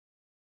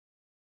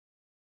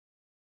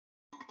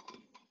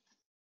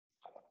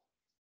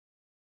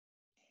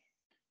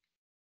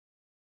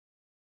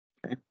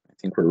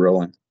think we're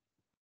rolling.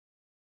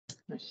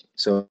 Nice.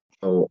 So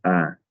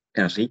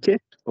Enrique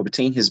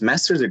obtained his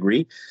master's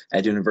degree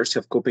at the University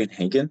of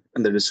Copenhagen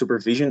under the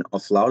supervision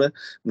of Laura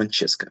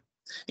Mancheska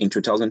in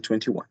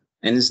 2021,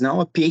 and is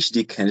now a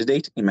PhD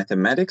candidate in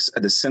mathematics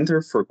at the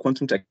Center for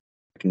Quantum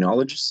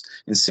Technologies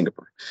in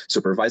Singapore,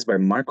 supervised by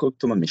Marco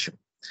Tomamicho.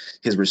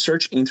 His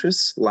research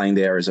interests lie in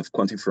the areas of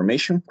quantum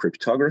information,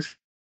 cryptography,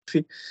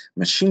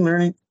 machine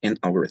learning, and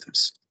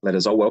algorithms. Let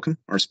us all welcome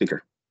our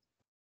speaker.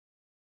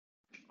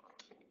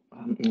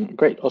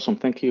 Great, awesome.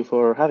 Thank you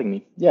for having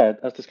me. Yeah,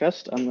 as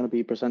discussed, I'm going to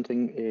be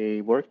presenting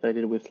a work that I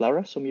did with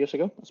Laura some years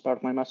ago as part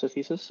of my master's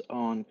thesis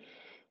on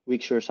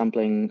weak Schur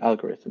sampling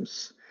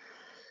algorithms.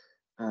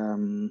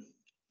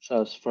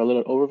 So as for a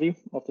little overview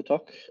of the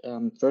talk,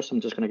 first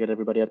I'm just going to get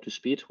everybody up to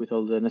speed with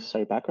all the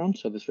necessary background.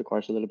 So this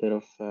requires a little bit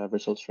of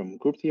results from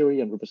group theory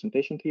and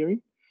representation theory,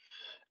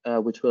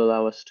 which will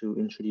allow us to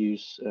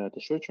introduce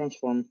the Schur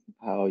transform,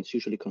 how it's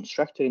usually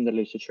constructed in the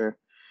literature,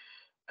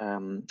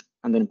 and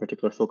then in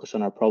particular focus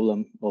on our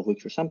problem of weak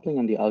Schur sampling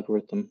and the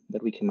algorithm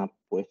that we came up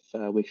with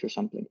weak Schur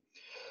sampling.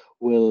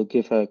 We'll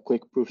give a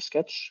quick proof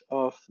sketch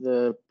of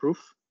the proof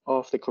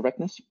of the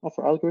correctness of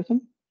our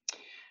algorithm.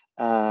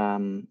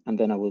 And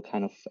then I will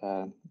kind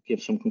of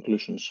give some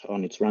conclusions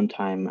on its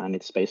runtime and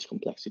its space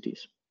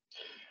complexities.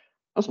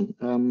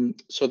 Awesome.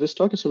 So this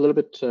talk is a little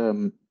bit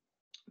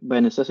by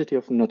necessity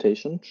of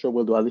notation.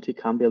 Schur duality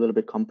can be a little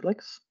bit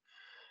complex.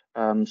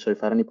 So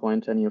if at any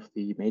point any of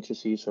the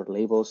matrices or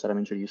labels that I'm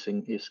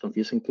introducing is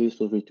confusing, please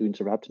feel free to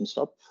interrupt and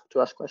stop to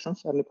ask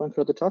questions at any point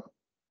throughout the talk.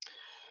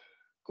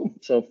 Cool.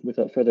 So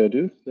without further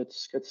ado,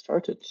 let's get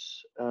started.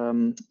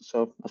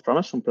 So as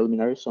promised, some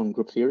preliminaries on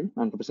group theory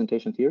and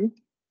representation theory.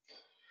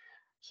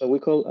 So we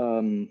call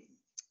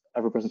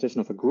a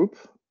representation of a group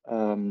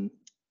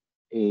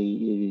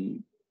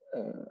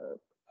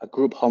a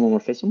group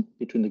homomorphism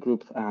between the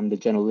group and the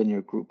general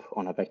linear group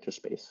on a vector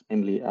space,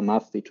 namely a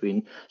math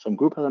between some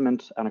group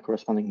element and a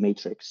corresponding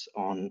matrix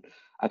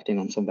acting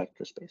on some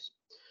vector space.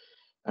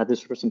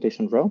 This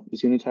representation rho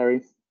is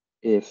unitary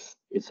if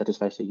it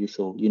satisfies the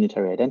usual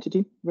unitary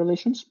identity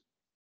relations.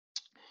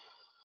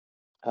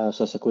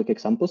 So as a quick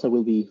example, I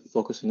will be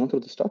focusing on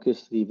through this talk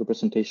is the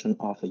representation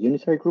of a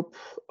unitary group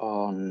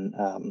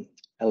on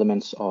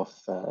elements of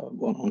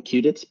on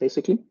qudits,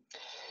 basically,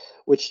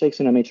 which takes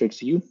in a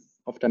matrix U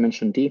of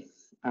dimension D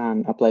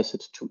and applies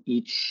it to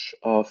each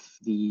of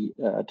the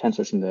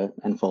tensors in the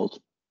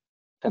n-fold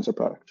tensor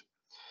product.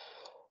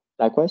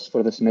 Likewise,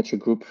 for the symmetric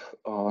group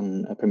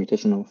on a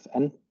permutation of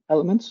n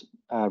elements,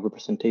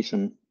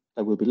 representation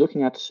that we'll be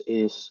looking at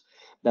is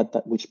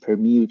that which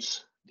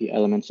permutes the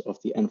elements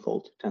of the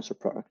n-fold tensor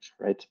product,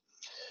 right?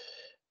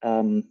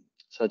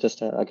 So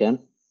just again,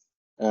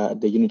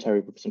 the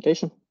unitary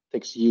representation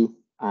takes U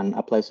and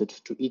applies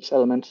it to each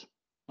element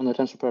on the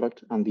tensor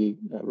product, and the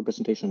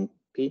representation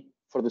P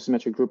for the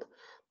symmetric group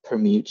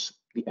permutes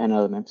the n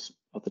elements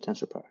of the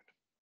tensor product.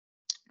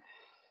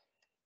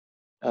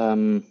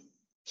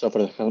 So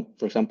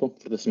for example,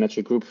 for the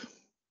symmetric group,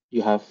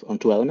 you have on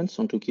two elements,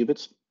 on two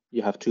qubits,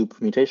 you have two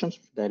permutations,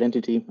 the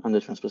identity and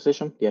the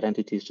transposition. The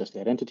identity is just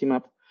the identity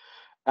map.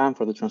 And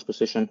for the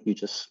transposition, you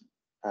just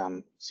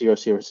 0,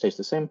 0 stays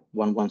the same,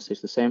 1, 1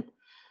 stays the same,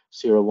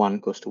 0, 1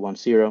 goes to 1,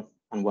 0,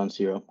 and 1,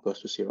 0 goes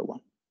to 0, 1.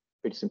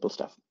 Pretty simple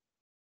stuff.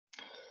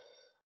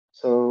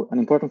 So an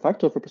important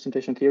factor of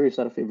representation theory is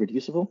that of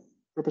irreducible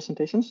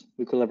representations.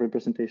 We call a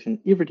representation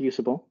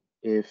irreducible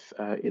if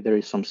there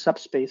is some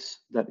subspace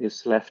that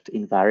is left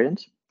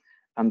invariant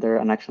under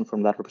an action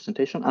from that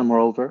representation. And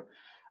moreover,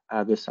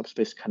 the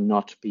subspace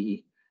cannot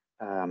be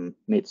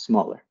made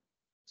smaller,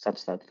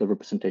 such that the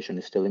representation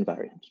is still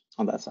invariant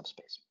on that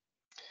subspace.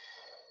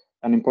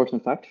 An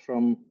important fact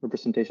from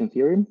representation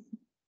theory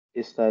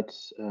is that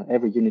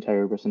every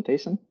unitary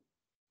representation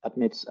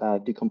admits a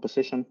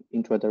decomposition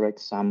into a direct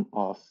sum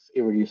of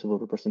irreducible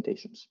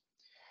representations.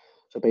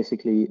 So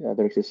basically,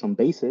 there exists some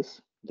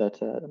basis that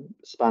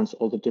spans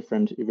all the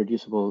different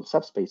irreducible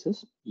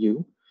subspaces,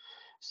 U,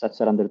 such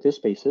that under this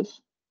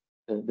basis,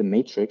 the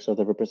matrix of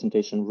the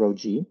representation rho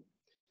G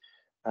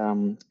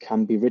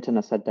can be written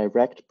as a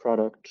direct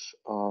product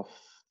of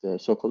the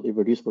so-called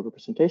irreducible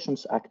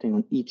representations acting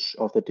on each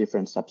of the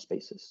different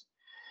subspaces.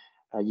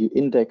 You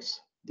index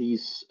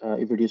these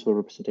irreducible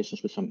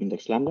representations with some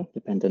index lambda,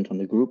 dependent on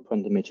the group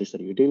and the matrix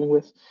that you're dealing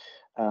with.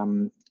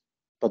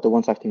 But the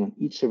ones acting on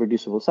each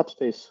irreducible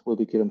subspace will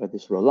be given by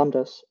these rho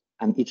lambdas,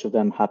 and each of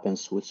them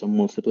happens with some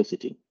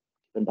multiplicity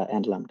given by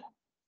n lambda,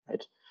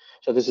 right?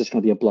 So this is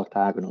going to be a block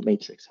diagonal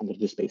matrix under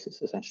this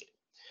basis, essentially.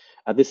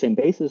 This same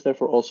basis,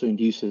 therefore, also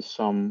induces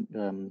some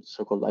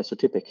so-called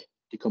isotypic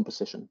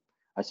decomposition,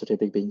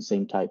 isotypic being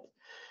same type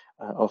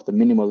of the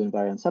minimal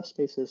invariant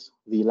subspaces,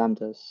 V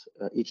lambdas,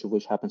 each of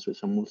which happens with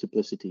some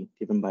multiplicity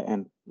given by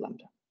m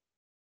lambda.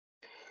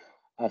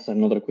 As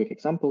another quick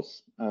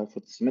examples, for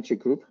the symmetric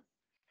group,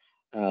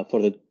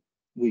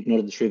 we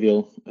ignore the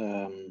trivial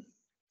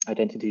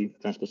identity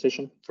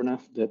transposition for now,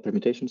 the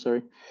permutation,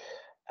 sorry.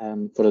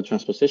 For the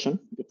transposition,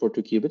 for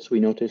two qubits, we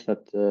notice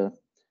that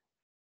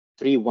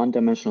three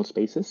one-dimensional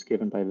spaces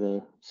given by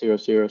the 0,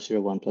 0,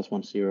 0, 1, plus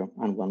 1, 0,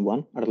 and 1,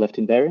 1 are left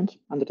invariant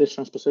under this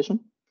transposition.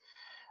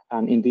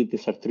 And indeed,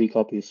 these are three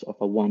copies of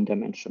a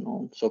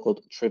one-dimensional,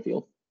 so-called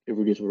trivial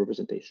irreducible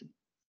representation.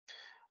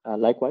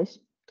 Likewise,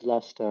 the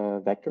last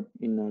vector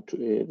in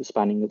the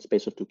spanning the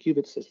space of two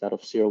qubits is that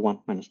of 0, 1,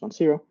 minus 1,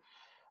 0.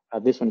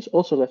 This one is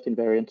also left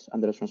invariant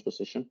under the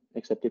transposition,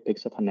 except it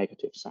picks up a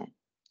negative sign.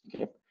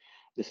 Okay,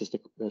 this is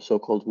the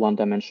so-called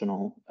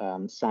one-dimensional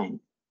sign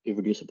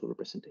irreducible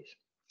representation.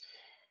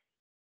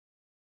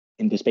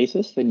 In the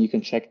spaces, then you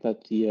can check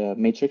that the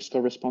matrix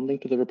corresponding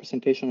to the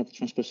representation of the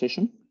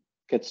transposition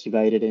gets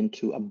divided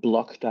into a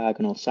block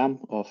diagonal sum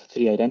of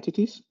three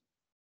identities,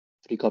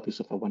 three copies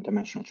of a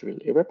one-dimensional trivial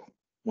irrep,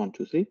 1,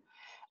 2, 3,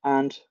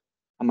 and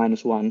a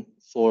 -1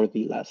 for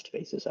the last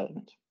basis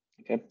element,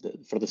 okay,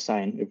 for the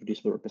sign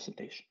irreducible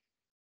representation.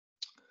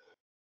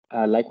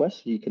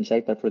 Likewise, you can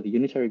check that for the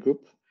unitary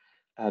group,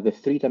 the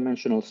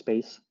three-dimensional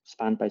space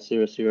spanned by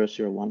 0, 0,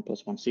 0, 1,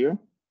 plus 1, 0,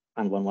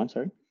 and 1, 1,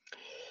 sorry,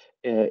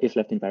 is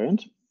left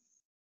invariant.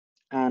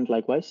 And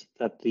likewise,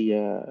 that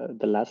the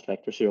last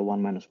vector, 0,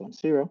 1, minus 1,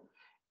 0,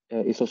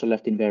 is also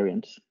left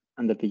invariant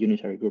under the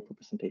unitary group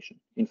representation.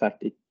 In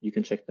fact, you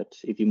can check that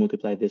if you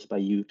multiply this by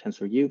u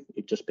tensor u,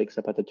 it just picks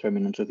up a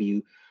determinant of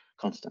u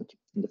constant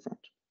in the front.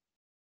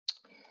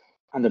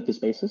 Under this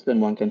basis, then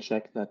one can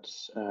check that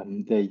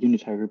the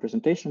unitary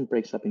representation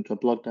breaks up into a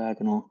block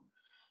diagonal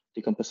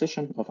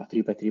decomposition of a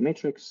 3 by 3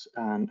 matrix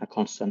and a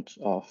constant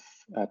of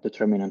a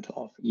determinant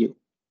of u.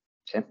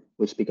 Okay,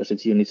 which because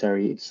it's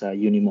unitary, it's a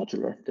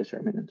unimodular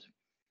determinant.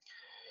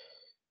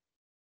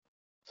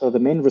 So the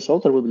main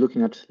result that we'll be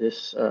looking at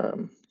this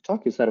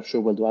talk is that of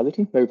Schur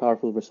duality, very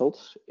powerful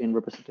results in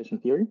representation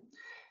theory.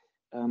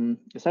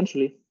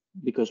 Essentially,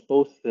 because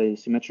both the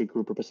symmetric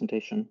group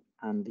representation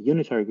and the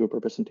unitary group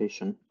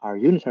representation are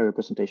unitary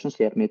representations,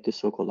 they admit this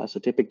so-called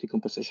isotypic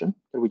decomposition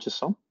that we just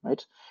saw,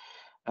 right?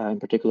 In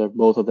particular,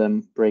 both of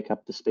them break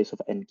up the space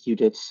of n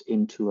qudits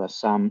into a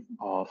sum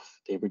of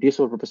the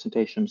reducible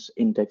representations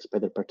indexed by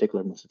their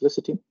particular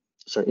multiplicity,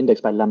 sorry,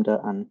 indexed by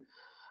lambda and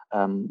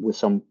with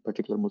some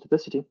particular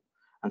multiplicity,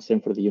 and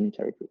same for the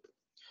unitary group.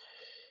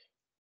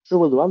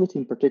 Schur duality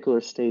in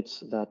particular states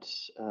that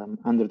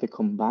under the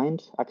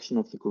combined action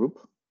of the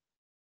group,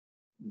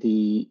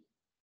 the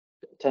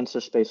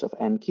tensor space of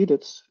n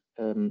qudits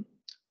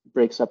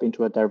breaks up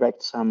into a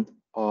direct sum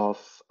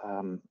of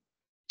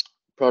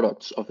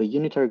products of the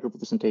unitary group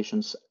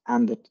representations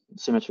and the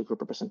symmetric group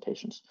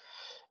representations.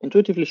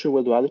 Intuitively,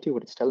 Schur duality,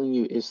 what it's telling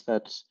you is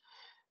that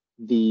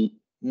the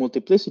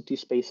multiplicity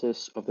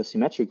spaces of the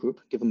symmetric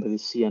group given by the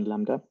C and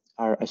lambda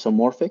are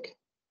isomorphic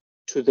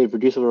to the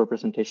reducible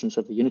representations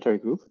of the unitary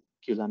group,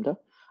 Q lambda,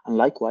 and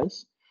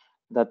likewise,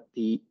 that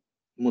the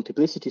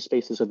multiplicity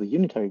spaces of the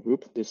unitary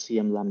group, the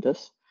CM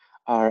lambdas,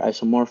 are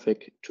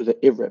isomorphic to the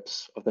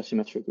irreps of the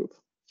symmetric group,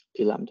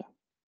 P lambda,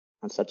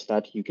 and such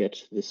that you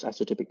get this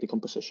isotypic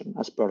decomposition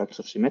as products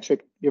of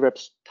symmetric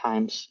irreps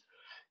times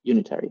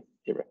unitary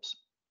irreps.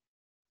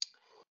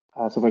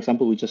 So for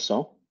example, we just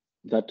saw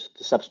that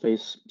the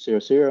subspace 0,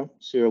 0,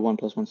 0, 1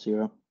 plus 1,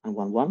 0, and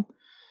 1, 1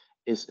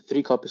 is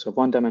three copies of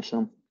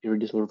one-dimensional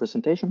irreducible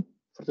representation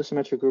for the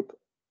symmetric group,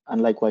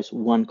 and likewise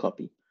one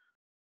copy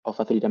of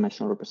a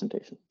three-dimensional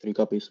representation. Three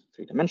copies,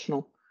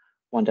 three-dimensional,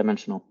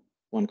 one-dimensional,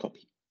 one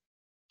copy.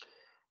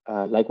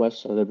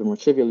 Likewise, a little bit more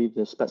trivially,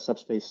 the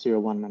subspace 0,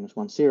 1, minus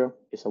 1, 0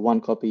 is a one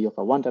copy of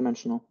a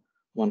one-dimensional,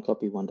 one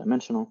copy,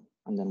 one-dimensional,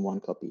 and then one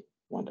copy,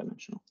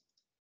 one-dimensional.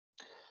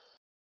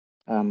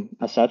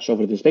 As such,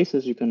 over this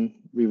basis, you can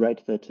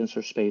rewrite the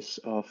tensor space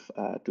of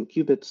two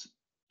qubits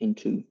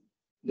into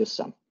this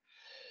sum.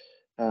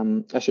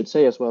 I should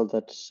say as well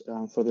that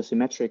for the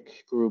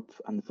symmetric group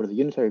and for the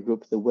unitary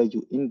group, the way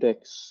you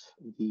index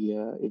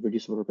the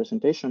irreducible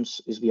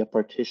representations is via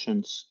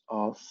partitions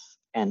of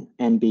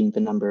n being the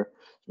number.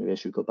 Maybe I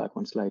should go back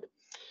one slide.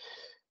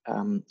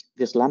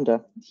 This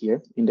lambda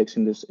here,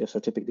 indexing this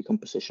isotypic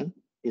decomposition,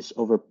 is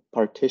over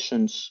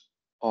partitions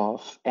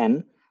of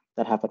n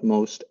that have at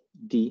most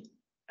d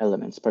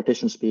elements.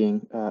 Partitions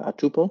being a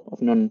tuple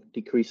of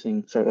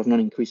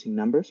non-increasing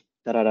numbers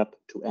that add up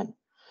to n.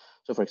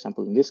 So for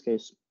example, in this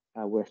case,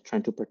 we're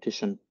trying to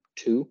partition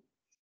 2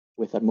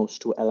 with at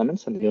most 2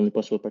 elements, and the only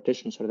possible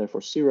partitions are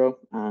therefore 0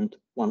 and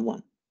 1,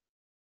 1.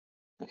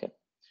 Okay.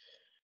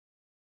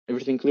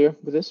 Everything clear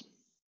with this?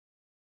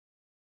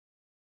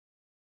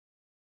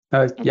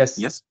 Yes.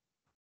 Yes.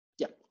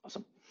 Yeah,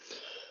 awesome.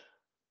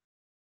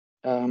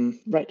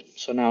 Right,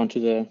 so now onto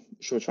the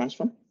Schur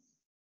transform.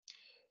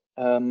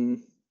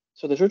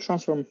 So the Schur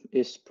transform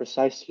is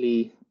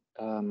precisely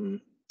the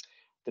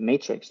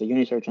matrix, the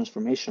unitary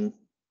transformation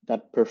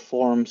that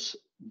performs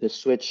the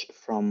switch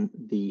from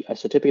the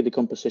isotypic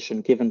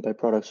decomposition given by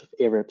products of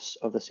irreps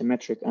of the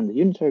symmetric and the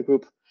unitary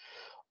group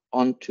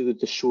onto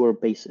the Schur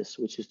basis,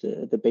 which is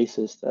the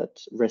basis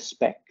that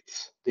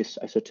respects this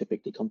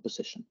isotypic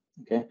decomposition.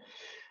 Okay,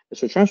 the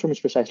Schur transform is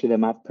precisely the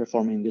map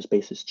performing this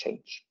basis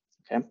change.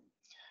 Okay,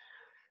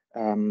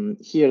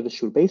 here the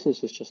Schur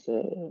basis is just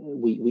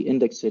we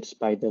index it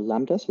by the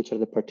lambdas, which are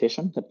the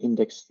partition that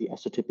index the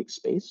isotypic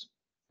space.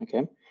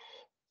 Okay,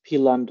 P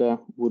lambda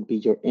would be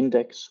your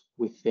index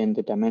within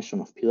the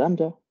dimension of P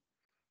lambda,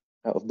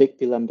 of big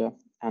P lambda,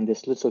 and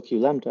this little q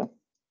lambda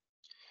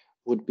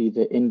would be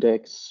the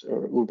index,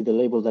 or would be the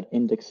label that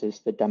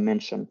indexes the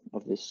dimension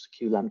of this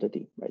q lambda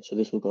d, right? So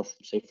this will go,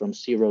 say, from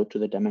 0 to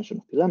the dimension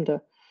of P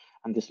lambda,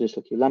 and this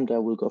little q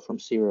lambda will go from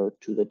 0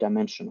 to the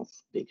dimension of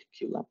big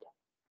Q lambda.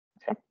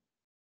 Okay.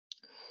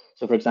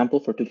 So for example,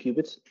 for 2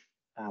 qubits,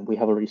 we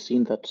have already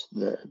seen that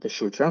the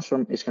Schur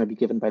transform is going to be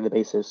given by the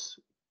basis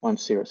 1,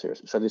 0, 0.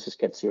 So this is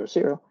ket 0,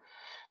 0.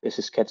 This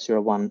is ket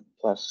 0, 1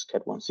 plus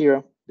ket 1,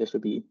 0. This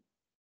would be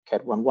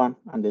ket 1, 1,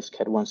 and this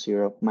ket 1,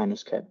 0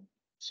 minus ket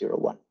 0,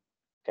 1.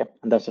 Okay,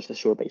 and that's just the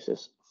Schur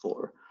basis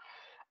for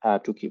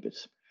 2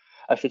 qubits.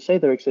 I should say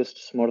there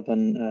exists more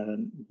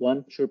than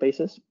one Schur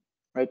basis,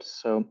 right?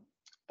 So,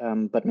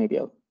 but maybe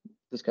I'll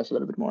discuss a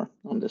little bit more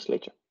on this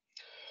later.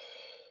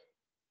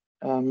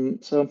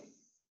 So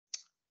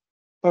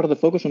part of the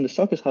focus on this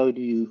talk is how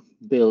do you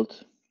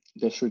build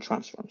the Schur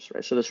transforms,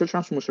 right? So the Schur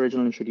transform was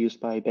originally introduced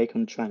by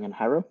Bacon, Chang, and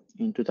Harrow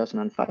in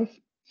 2005.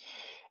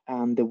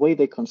 And the way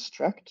they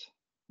construct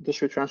the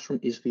Schur transform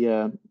is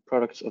via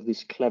products of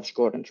these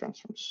Clebsch-Gordan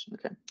transforms.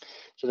 Okay,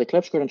 so the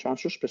Clebsch-Gordan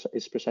transform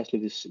is precisely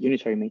this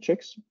unitary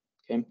matrix,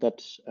 okay, that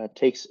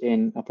takes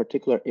in a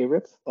particular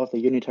irrep of the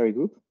unitary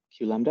group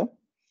Q lambda,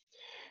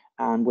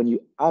 and when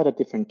you add a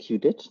different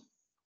qudit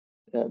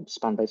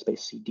spanned by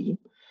space CD,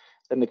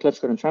 then the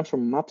Clebsch-Gordan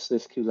transform maps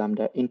this Q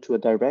lambda into a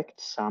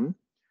direct sum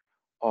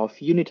of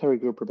unitary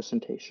group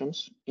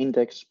representations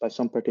indexed by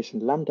some partition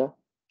lambda,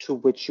 to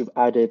which you've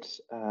added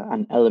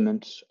an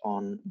element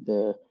on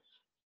the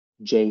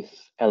jth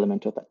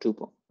element of that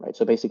tuple, right?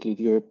 So basically,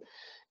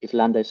 if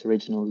lambda is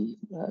originally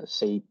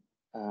say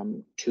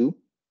 2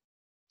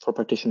 for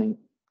partitioning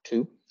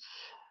 2,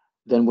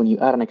 then when you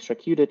add an extra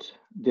qudit,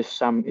 this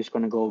sum is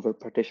going to go over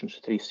partitions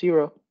 3,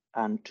 0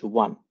 and 2,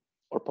 1,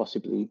 or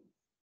possibly,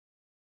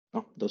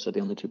 no, those are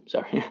the only two,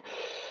 sorry.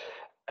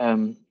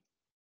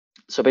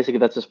 So basically,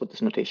 that's just what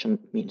this notation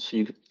means. So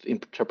you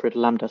interpret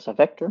lambda as a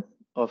vector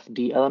of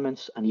d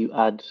elements, and you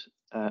add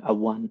a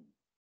 1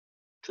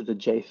 to the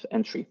jth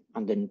entry,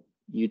 and then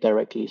you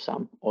directly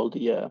sum all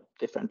the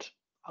different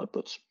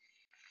outputs.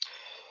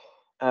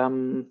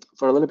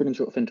 For a little bit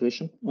of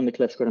intuition on the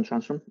Clebsch-Gordan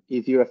transform,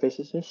 if you're a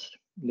physicist,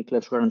 the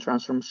Clebsch-Gordan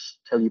transforms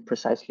tell you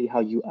precisely how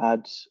you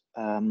add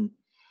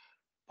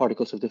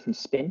particles of different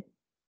spin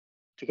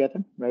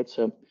together, right?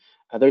 So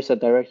there's a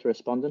direct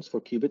correspondence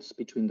for qubits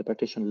between the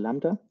partition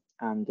lambda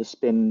and the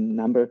spin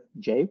number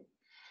j.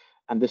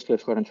 And this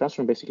Clebsch-Gordan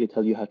transform basically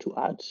tell you how to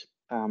add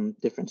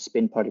different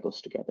spin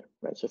particles together,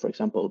 right? So for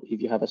example,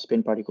 if you have a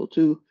spin particle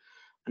 2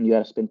 and you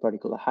add a spin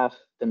particle 1/2,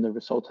 then the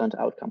resultant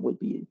outcome will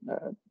be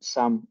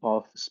sum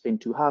of spin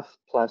 2/2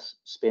 plus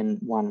spin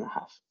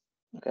 1/2,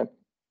 okay?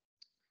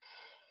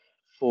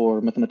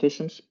 For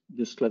mathematicians,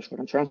 this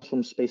Clebsch-Gordan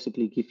transforms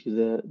basically give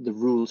you the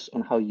rules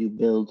on how you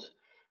build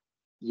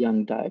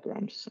Young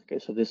diagrams. Okay,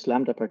 so this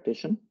lambda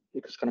partition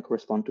is going to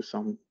correspond to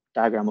some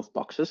diagram of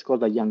boxes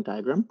called a Young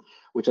diagram,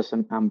 which is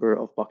a number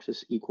of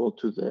boxes equal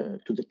to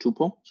the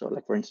tuple. So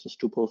like for instance,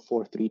 tuple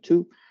 4, 3,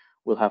 2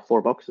 will have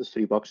 4 boxes,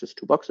 3 boxes,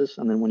 2 boxes,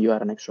 and then when you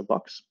add an extra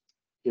box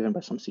given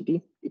by some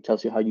CD, it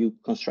tells you how you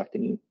construct the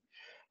new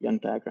Young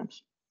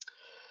diagrams.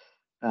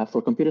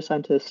 For computer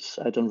scientists,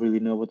 I don't really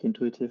know what the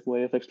intuitive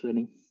way of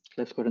explaining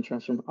Clebsch-Gordan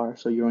transform are,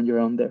 so you're on your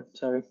own there.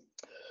 Sorry.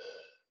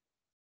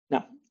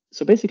 Now,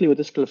 so basically what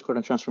this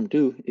Clebsch-Gordan transform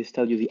do is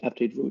tell you the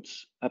update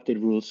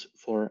rules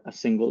for a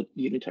single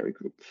unitary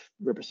group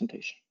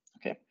representation,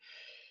 okay?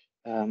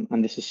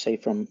 And this is say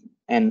from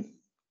n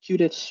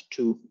qudits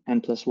to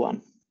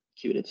n+1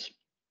 qudits.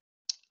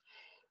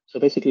 So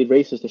basically it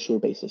raises the Schur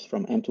basis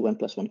from n to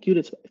n+1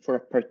 qudits for a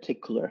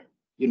particular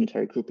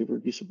unitary group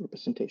irreducible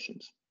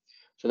representations.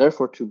 So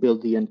therefore, to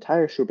build the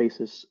entire Schur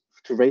basis,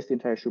 to raise the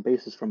entire Schur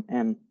basis from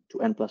n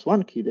to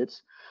n+1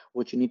 qudits,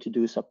 what you need to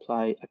do is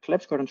apply a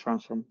Clebsch-Gordan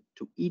transform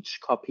to each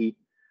copy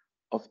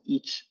of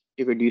each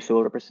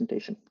irreducible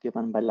representation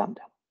given by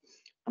lambda.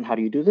 And how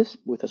do you do this?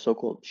 With a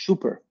so-called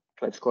super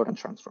Clebsch-Gordan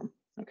transform,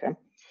 okay?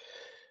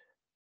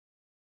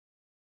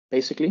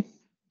 Basically,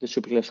 the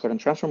super Clebsch-Gordan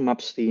transform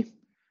maps the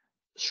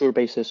Schur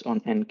basis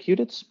on n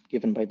qudits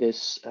given by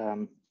this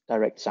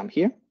direct sum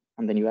here,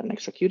 and then you add an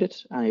extra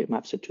qudit, and it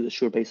maps it to the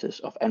Schur basis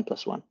of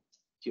n+1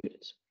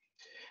 qudits.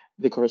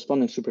 The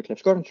corresponding super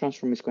Clebsch-Gordan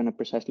transform is going to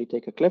precisely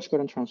take a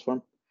Clebsch-Gordan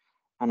transform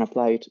and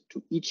apply it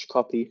to each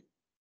copy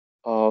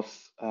of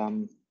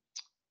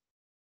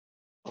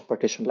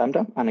partition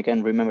lambda. And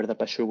again, remember that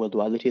by Schur-Well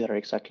duality, there are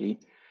exactly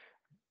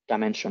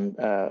dimension,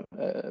 there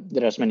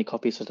are as many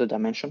copies as the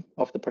dimension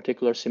of the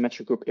particular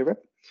symmetric group irrep.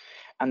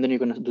 And then you're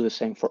going to do the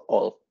same for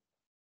all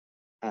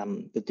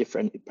the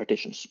different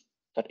partitions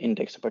that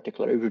index a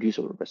particular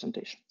irreducible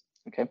representation,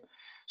 okay?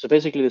 So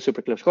basically the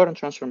super Clebsch-Gordan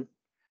transform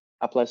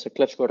applies a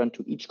Clebsch-Gordan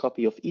to each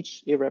copy of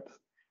each irrep,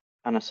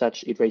 and as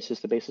such, it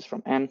raises the basis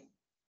from n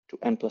to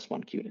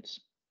n+1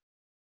 qudits,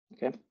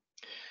 okay?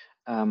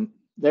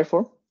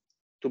 Therefore,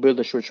 to build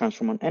a Schur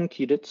transform on n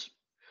qudits,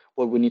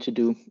 what we need to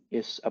do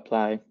is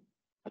apply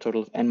a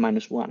total of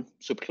n-1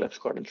 super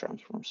Clebsch-Gordan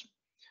transforms.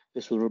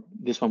 This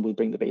one will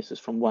bring the basis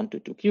from 1 to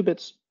 2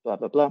 qubits, blah,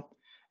 blah, blah,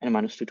 n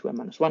minus 2 to n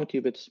minus 1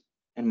 qubits,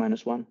 n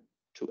minus 1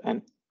 to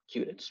n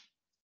qudits.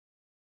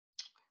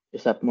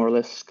 Is that more or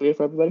less clear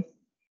for everybody?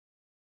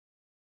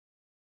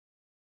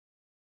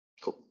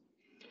 Cool.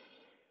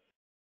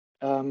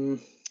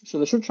 So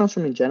the Schur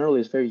transform in general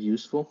is very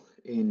useful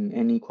in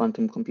any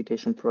quantum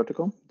computation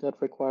protocol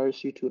that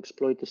requires you to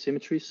exploit the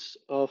symmetries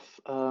of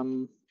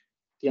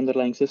the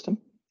underlying system.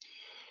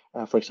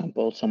 For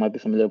example, some might be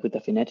familiar with the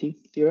Finetti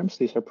theorems.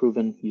 These are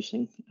proven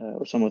using,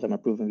 or some of them are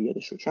proven via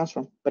the Schur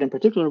transform. But in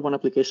particular, one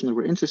application that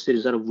we're interested in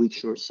is that of weak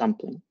Schur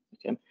sampling.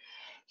 Okay,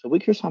 so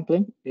weak Schur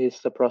sampling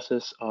is the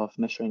process of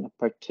measuring a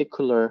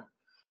particular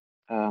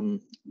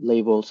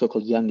label,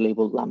 so-called Young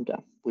label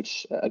lambda,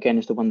 which again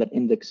is the one that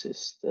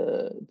indexes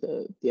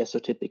the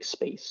isotypic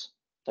space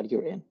that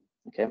you're in.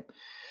 Okay.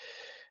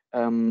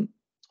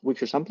 Weak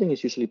Schur sampling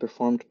is usually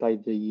performed by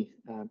the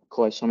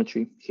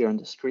coisometry here on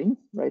the screen,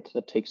 right?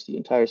 That takes the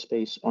entire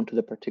space onto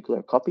the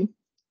particular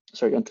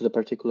onto the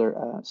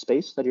particular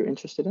space that you're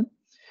interested in.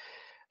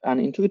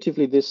 And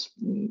intuitively, this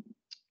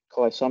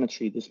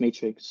coisometry, this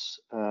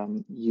matrix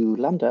U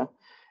lambda,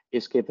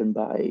 is given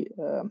by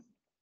an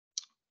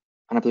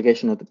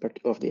application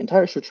of the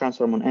entire Schur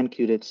transform on n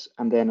qudits,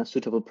 and then a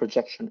suitable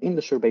projection in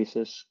the Schur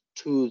basis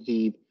to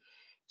the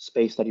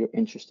space that you're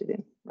interested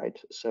in, right?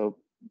 So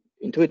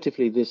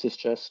intuitively, this is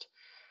just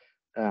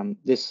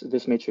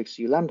this matrix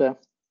U lambda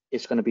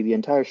is going to be the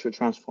entire Schur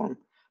transform,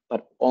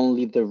 but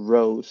only the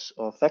rows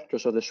of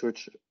vectors of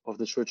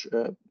the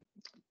Schur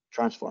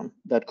transform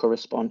that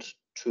correspond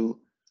to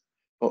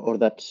or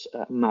that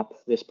map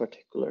this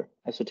particular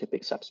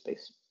isotypic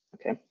subspace.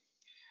 Okay.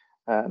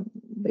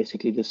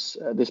 Basically, this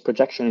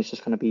projection is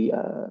just going to be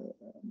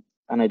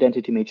an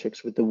identity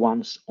matrix with the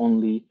ones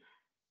only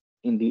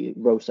in the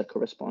rows that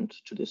correspond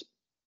to this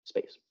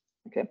space.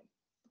 Okay.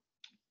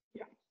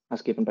 Yeah,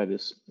 as given by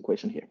this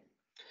equation here.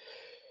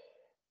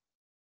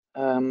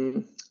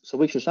 So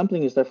weak Schur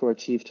sampling is therefore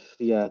achieved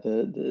via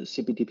the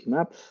CPTP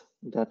map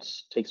that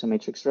takes a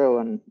matrix row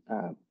and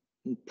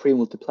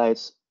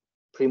pre-multiplies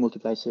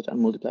it and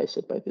multiplies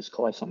it by this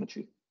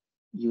coisometry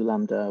U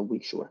lambda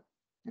weak Schur.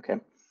 Okay.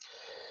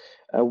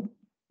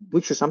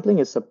 Weak Schur sampling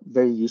is a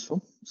very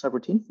useful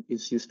subroutine.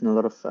 It's used in a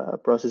lot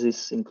of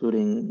processes,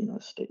 including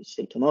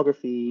state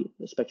tomography,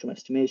 spectrum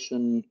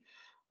estimation,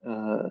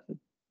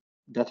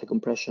 data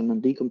compression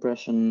and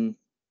decompression.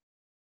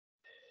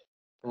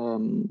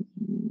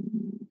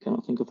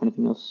 Cannot think of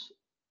anything else.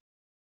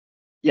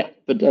 Yeah,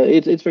 but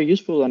it's very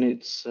useful, and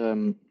it's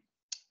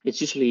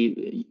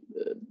usually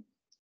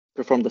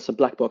performed as a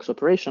black box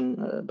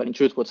operation. But in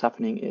truth, what's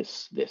happening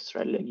is this,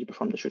 right? Like you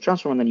perform the Schur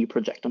transform, and then you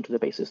project onto the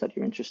basis that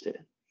you're interested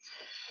in.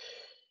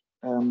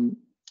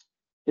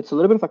 It's a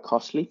little bit of a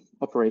costly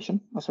operation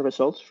as a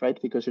result,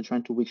 right? Because you're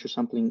trying to weak Schur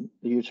sampling.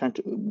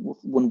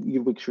 When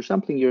you weak Schur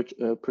sampling,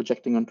 you're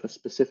projecting onto a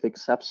specific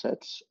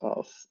subset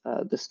of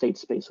the state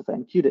space of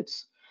n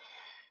qudits.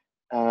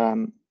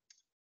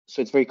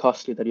 So it's very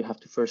costly that you have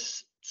to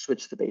first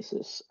switch the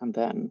basis and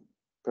then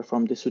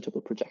perform the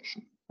suitable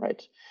projection,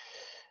 right?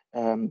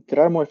 There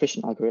are more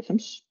efficient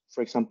algorithms.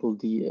 For example,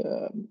 the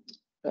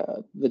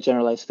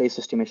generalized phase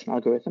estimation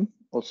algorithm,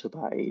 also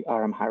by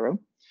R.M.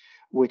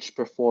 which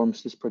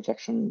performs this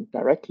projection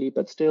directly,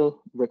 but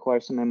still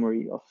requires a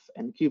memory of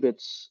n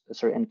qudits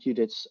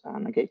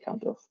and a gate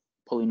count of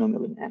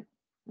polynomial in n.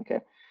 Okay.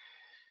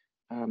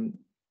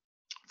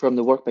 From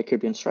the work by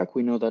Kirby and Strack,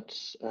 we know that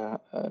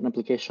an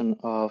application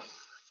of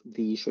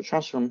the Schur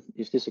transform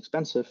is this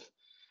expensive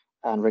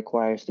and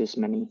requires this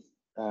many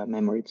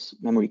memory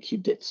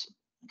qudits.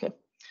 Okay.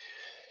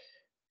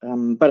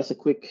 But as a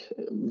quick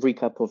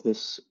recap of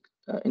this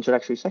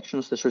introductory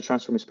sections, the Schur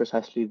transform is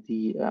precisely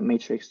the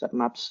matrix that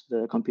maps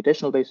the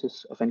computational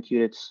basis of n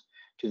qudits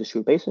to the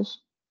Schur basis,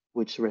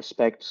 which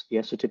respects the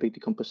isotypic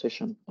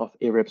decomposition of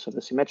irreps of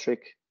the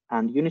symmetric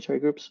and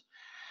unitary groups.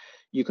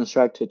 You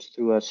construct it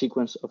through a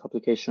sequence of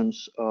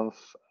applications of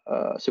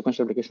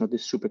sequential application of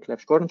these super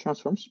Clebsch-Gordon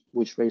transforms,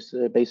 which raise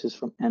the basis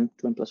from n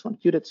to n plus 1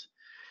 qudits.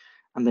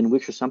 And then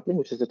weak Schur sampling,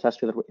 which is the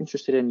task that we're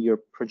interested in,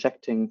 you're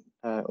projecting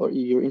or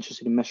you're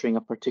interested in measuring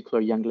a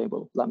particular Young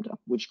label lambda,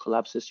 which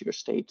collapses your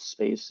state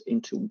space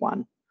into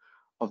one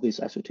of these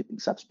isotypic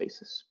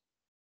subspaces.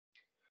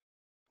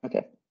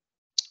 Okay,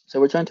 so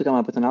we're trying to come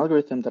up with an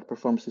algorithm that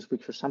performs this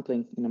weak Schur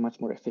sampling in a much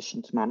more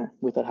efficient manner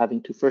without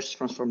having to first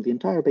transform the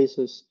entire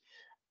basis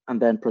and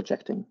then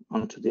projecting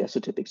onto the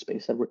isotypic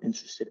space that we're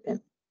interested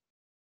in.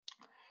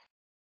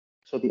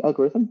 So the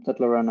algorithm that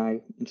Laura and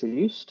I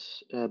introduced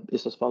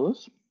is as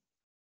follows.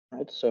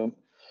 Right, so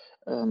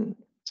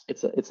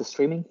it's a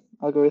streaming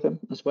algorithm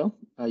as well.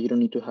 You don't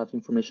need to have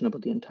information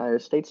about the entire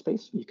state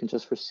space. You can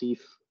just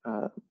receive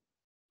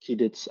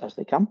qudits as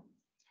they come.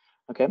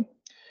 Okay.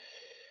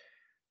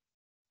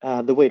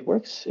 The way it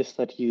works is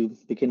that you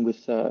begin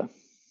with, I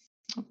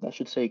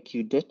should say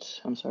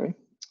qudit. I'm sorry.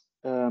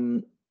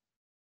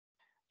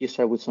 You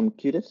start with some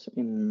qudits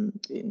in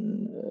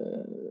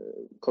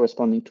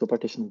corresponding to a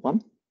partition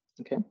 1.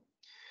 Okay.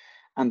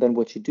 And then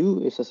what you do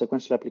is a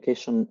sequential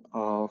application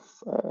of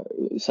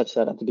such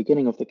that at the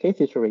beginning of the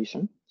kth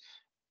iteration,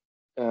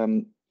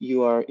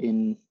 you are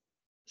in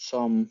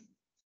some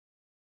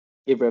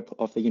irrep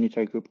of the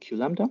unitary group Q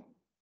lambda.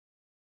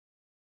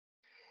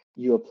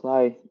 You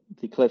apply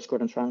the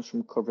Clifford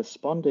transform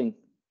corresponding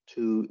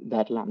to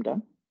that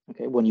lambda,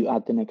 okay, when you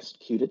add the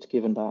next qudit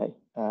given by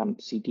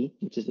CD,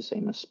 which is the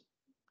same as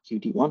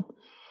QD1.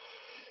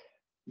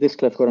 This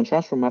Clifford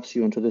transform maps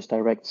you into this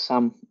direct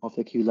sum of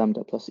the Q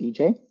lambda plus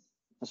EJ,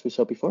 as we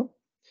saw before.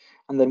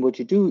 And then what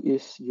you do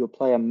is you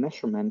apply a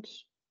measurement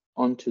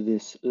onto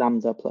this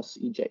lambda plus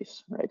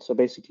EJs, right? So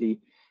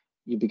basically,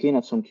 you begin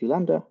at some Q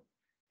lambda,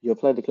 you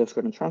apply the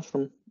Clifford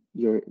transform,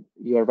 you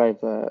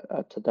arrive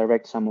at a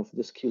direct sum of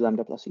this Q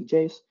lambda plus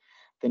EJs,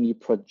 then you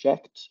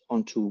project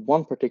onto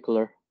one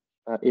particular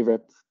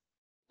irrep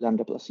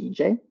lambda plus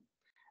EJ,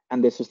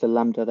 and this is the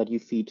lambda that you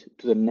feed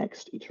to the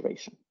next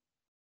iteration,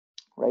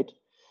 right?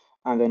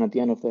 And then at the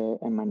end of the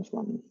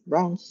n-1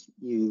 rounds,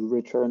 you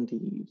return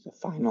the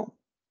final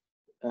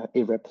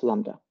irrep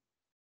lambda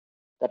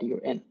that you're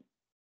in.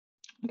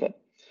 Okay,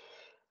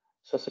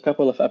 so it's a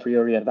couple of a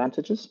priori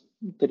advantages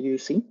that you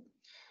see.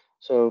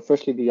 So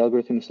firstly, the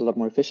algorithm is a lot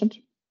more efficient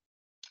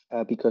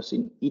because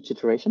in each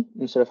iteration,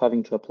 instead of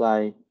having to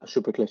apply a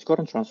super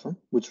Clifford transform,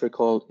 which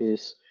recall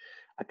is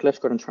a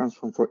Clifford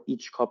transform for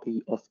each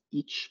copy of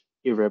each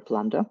irrep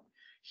lambda,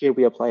 here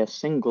we apply a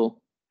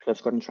single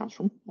Clifford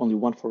transform, only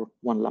one for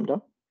one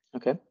lambda,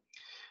 okay?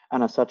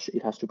 And as such,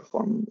 it has to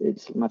perform,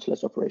 it's much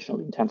less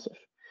operationally intensive.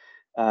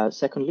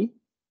 Secondly,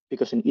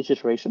 because in each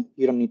iteration,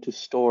 you don't need to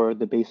store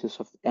the basis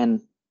of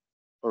n,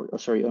 or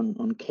sorry,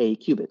 on k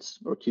qubits,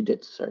 or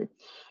qudits, sorry.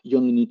 You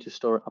only need to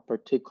store a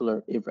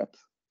particular irrep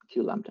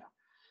q lambda.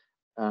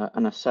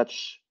 And as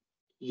such,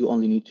 you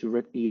only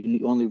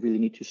really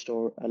need to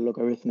store a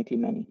logarithmically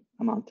many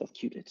amount of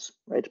qudits,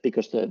 right?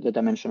 Because the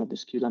dimension of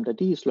this q lambda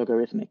d is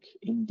logarithmic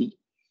in d.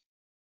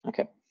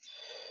 Okay.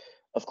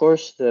 Of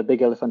course, the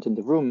big elephant in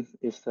the room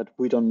is that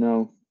we don't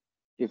know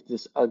if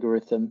this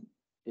algorithm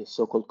is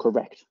so-called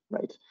correct,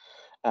 right?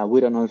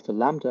 We don't know if the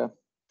lambda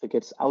that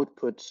gets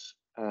output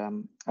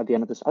at the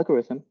end of this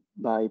algorithm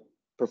by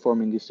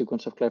performing this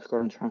sequence of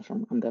Clifford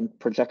transform and then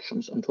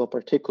projections onto a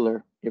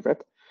particular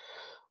irrep,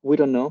 we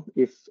don't know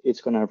if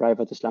it's going to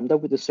arrive at this lambda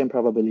with the same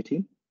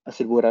probability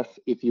as it would have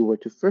if you were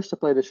to first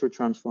apply the Schur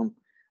transform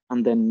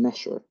and then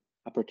measure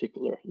a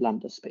particular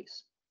lambda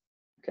space,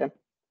 okay?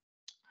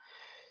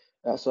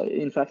 So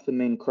in fact, the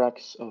main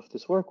crux of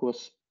this work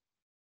was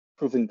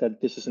proving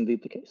that this is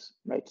indeed the case,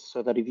 right?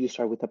 So that if you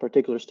start with a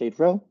particular state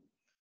row,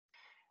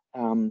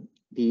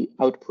 the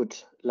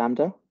output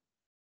lambda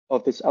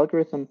of this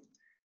algorithm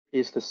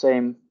is the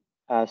same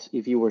as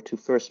if you were to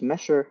first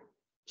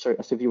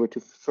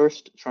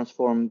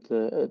transform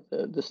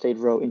the state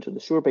row into the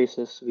Schur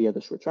basis via the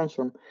Schur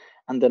transform,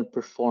 and then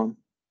perform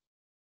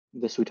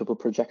the suitable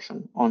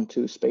projection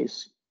onto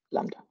space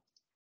lambda,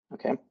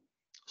 okay?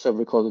 So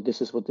recall that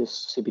this is what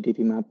this CBDP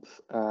map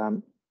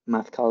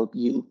mathcal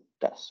U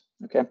does,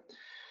 okay?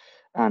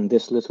 And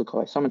this little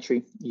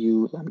coisometry,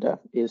 U lambda,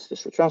 is the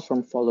Schur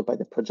transform followed by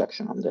the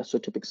projection on the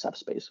isotypic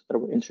subspace that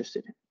we're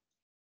interested in.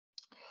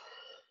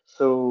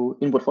 So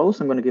in what follows,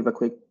 I'm going to give a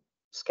quick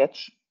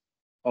sketch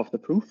of the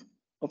proof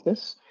of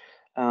this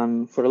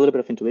for a little bit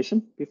of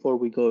intuition before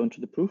we go into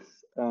the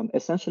proof.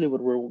 Essentially,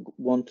 what we're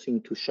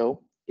wanting to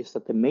show is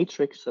that the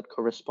matrix that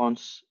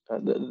corresponds,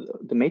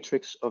 the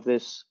matrix of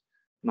this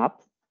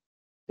map,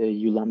 the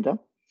U lambda,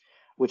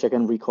 which I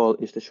can recall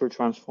is the Schur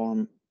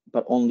transform,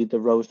 but only the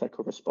rows that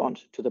correspond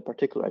to the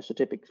particular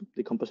isotypic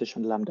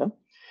decomposition lambda.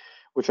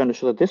 We're trying to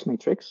show that this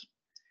matrix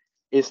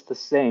is the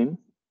same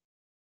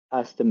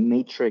as the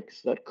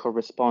matrix that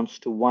corresponds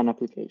to one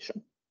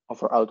application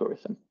of our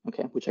algorithm,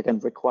 okay, which again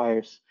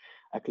requires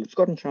a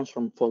Clifford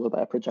transform followed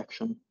by a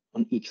projection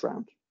on each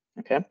round,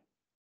 okay?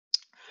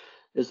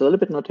 There's a little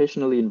bit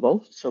notationally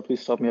involved, so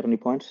please stop me at any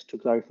point to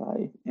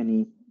clarify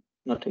any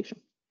notation.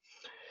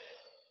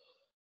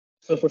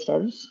 So for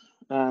starters,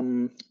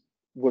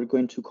 we're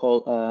going to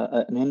call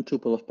an n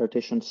tuple of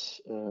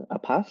partitions a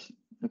path,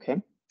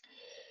 okay?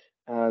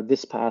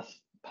 This path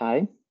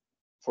pi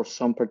for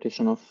some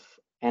partition of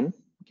n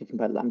given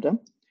by lambda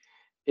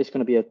is going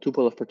to be a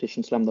tuple of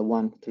partitions lambda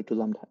 1 through to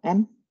lambda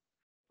n,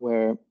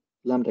 where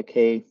lambda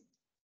k,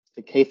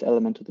 the kth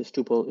element of this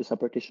tuple, is a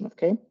partition of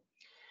k.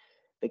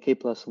 The k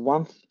plus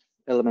 1th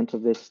element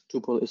of this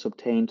tuple is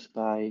obtained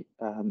by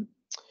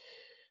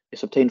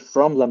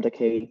from lambda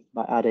k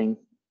by adding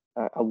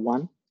a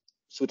 1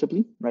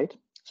 suitably, right?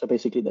 So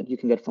basically that you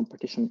can get from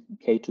partition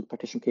k to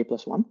partition k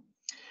plus 1.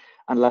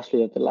 And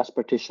lastly, that the last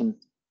partition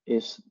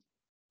is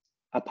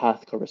a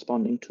path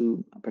corresponding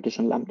to a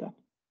partition lambda,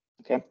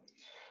 okay?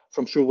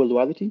 From Schur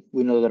duality,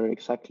 we know there are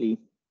exactly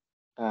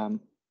there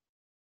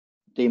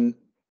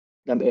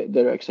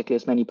are exactly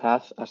as many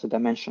paths as the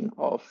dimension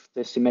of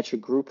the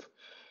symmetric group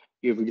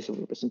irreducible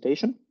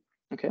representation,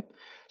 okay?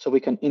 So we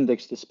can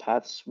index these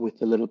paths with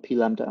the little p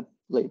lambda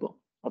label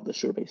of the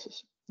Schur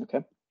basis,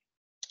 okay?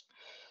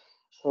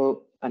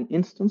 So an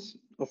instance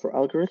of our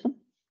algorithm,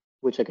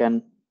 which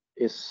again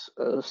is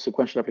a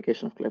sequential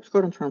application of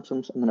Clifford+T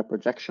transforms and then a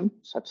projection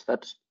such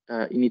that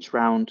in each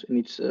round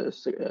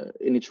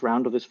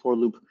of this for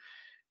loop,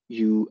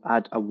 you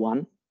add a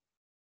 1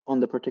 on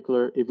the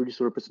particular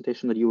irreducible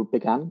representation that you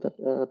began that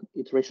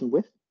iteration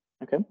with.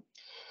 Okay.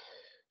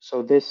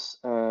 So this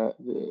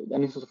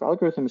an instance of our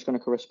algorithm is going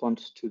to correspond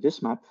to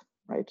this map,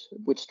 right,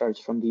 which starts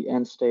from the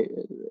end state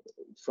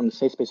from the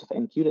state space of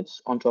n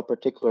qudits onto a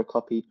particular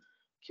copy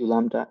q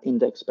lambda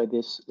indexed by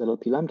this little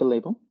p lambda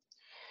label.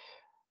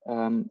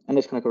 And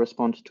it's going to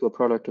correspond to a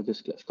product of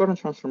this Clifford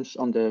transforms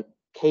on the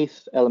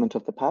kth element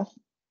of the path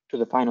to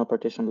the final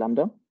partition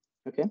lambda,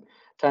 okay,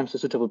 times the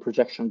suitable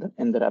projection that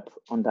ended up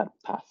on that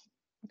path.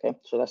 Okay,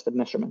 so that's the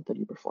measurement that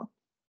you perform.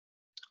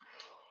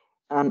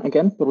 And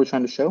again, what we're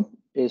trying to show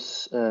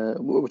is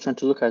we're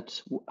trying to look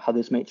at how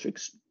this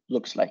matrix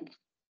looks like,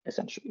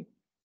 essentially.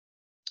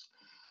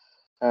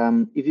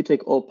 If you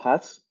take all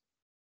paths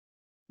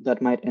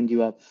that might end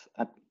you up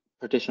at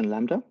partition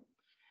lambda,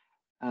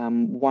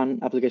 one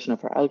application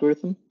of our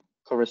algorithm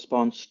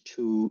corresponds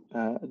to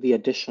the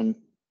addition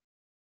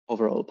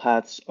over all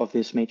paths of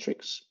this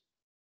matrix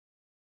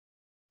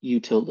u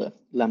tilde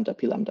lambda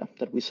p lambda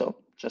that we saw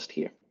just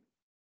here.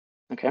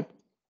 Okay.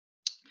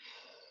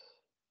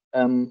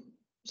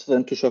 So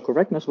then to show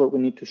correctness, what we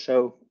need to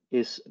show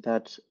is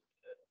that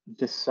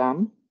the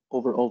sum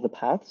over all the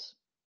paths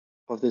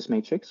of this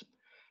matrix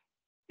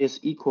is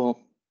equal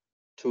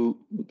to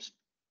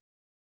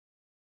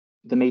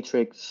the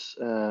matrix,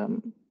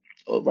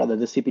 or rather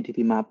the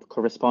CPTP map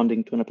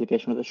corresponding to an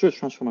application of the Schur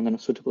transform and then a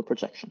suitable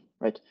projection,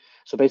 right?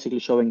 So basically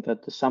showing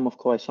that the sum of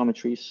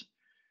co-isometries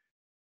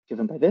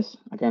given by this,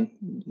 again,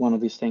 one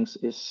of these things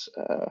is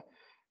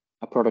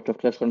a product of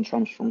Clifford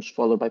transforms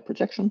followed by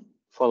projection,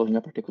 following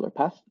a particular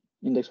path,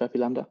 index by p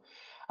lambda,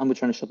 and we're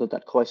trying to show that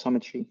that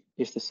co-isometry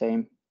is the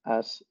same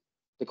as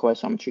the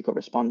co-isometry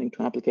corresponding to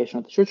an application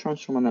of the Schur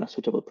transform and then a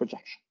suitable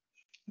projection.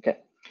 Okay.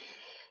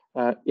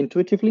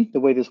 Intuitively, the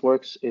way this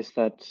works is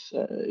that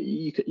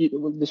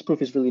this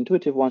proof is really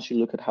intuitive once you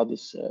look at how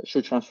these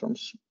Schur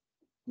transforms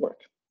work,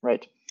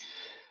 right?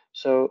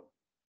 So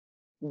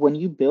when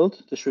you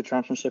build the Schur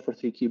transform set for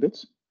 3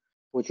 qubits,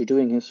 what you're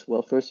doing is,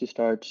 well, first you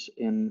start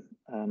in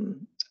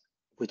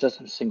with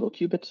just a single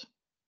qubit,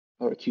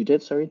 or a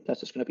qudit, sorry, that's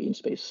just going to be in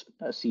space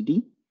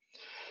CD.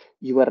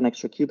 You add an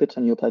extra qubit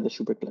and you apply the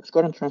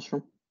Schur-Clifford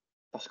transform.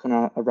 That's going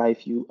to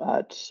arrive you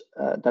at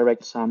a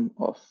direct sum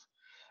of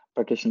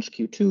partitions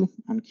Q2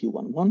 and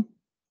Q11.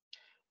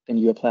 Then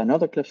you apply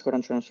another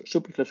Clifford transform,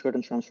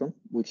 super-Clifford transform,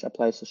 which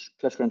applies a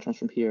Clifford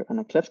transform here and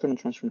a Clifford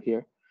transform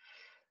here.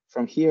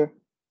 From here,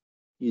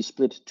 you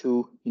split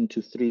 2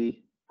 into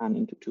 3 and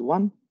into 2,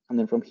 1. And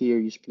then from here,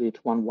 you split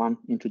 1, 1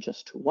 into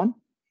just 2, 1.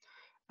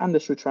 And the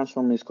Schur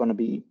transform is going to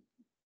be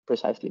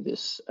precisely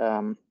this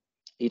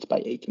 8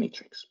 by 8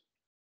 matrix.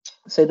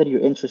 Say that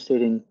you're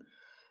interested in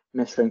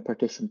measuring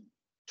partition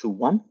 2,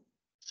 1.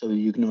 So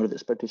you ignore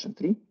this partition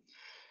 3.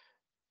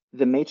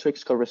 The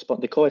matrix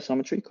the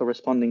co-isometry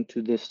corresponding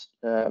to this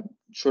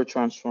Schur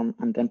transform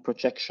and then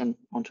projection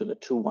onto the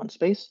 2, 1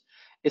 space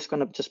is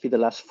going to just be the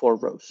last 4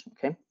 rows,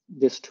 okay?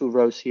 These 2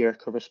 rows here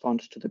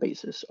correspond to the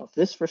basis of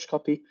this first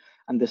copy,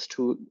 and these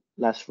 2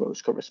 last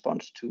rows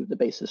correspond to the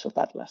basis of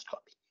that last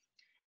copy.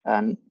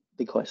 And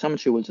the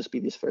co-isometry will just be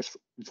these first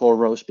 4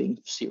 rows being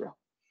 0,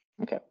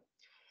 okay?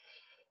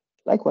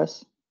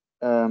 Likewise,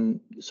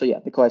 so yeah,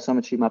 the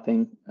co-isometry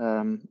mapping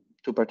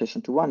to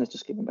partition 2, 1 is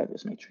just given by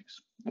this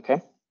matrix,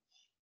 okay?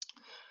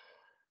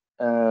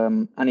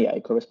 And yeah,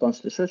 it corresponds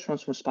to the Schur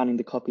transform spanning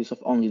the copies of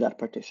only that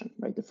partition,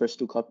 right? The first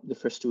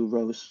 2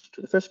 rows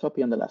to the first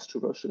copy and the last 2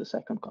 rows to the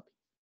second copy.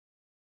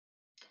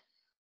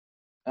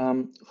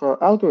 For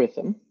our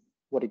algorithm,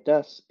 what it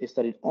does is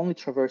that it only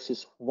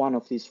traverses one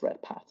of these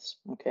red paths,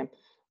 okay?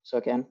 So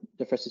again,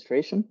 the first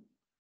iteration,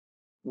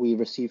 we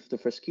receive the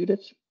first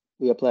qudit,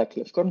 we apply a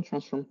Clifford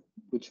transform,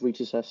 which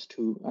reaches us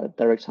to a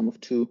direct sum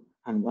of 2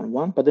 and 1,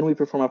 1, but then we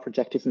perform a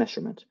projective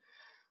measurement,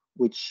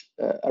 which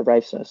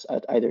arrives us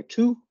at either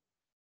 2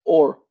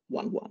 or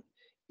 1, 1.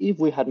 If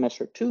we had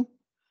measured 2,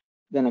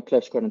 then a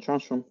Clifford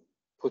transform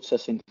puts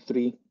us in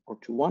 3 or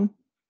 2, 1.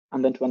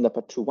 And then to end up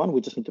at 2, 1,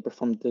 we just need to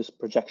perform this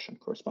projection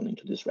corresponding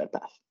to this red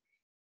path.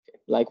 Okay.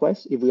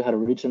 Likewise, if we had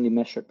originally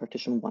measured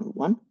partition 1,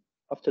 1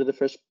 after the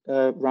first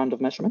round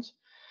of measurements,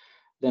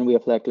 then we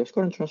apply a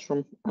Clifford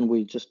transform and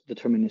we just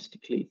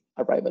deterministically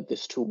arrive at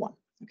this 2, 1.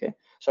 Okay.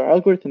 So our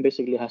algorithm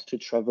basically has to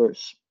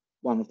traverse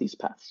one of these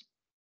paths.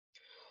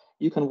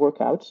 You can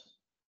work out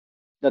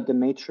that the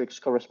matrix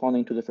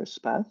corresponding to the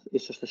first path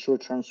is just a Schur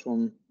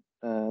transform,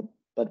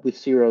 but with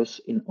zeros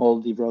in all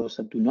the rows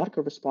that do not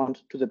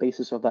correspond to the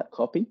basis of that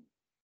copy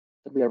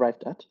that we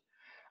arrived at.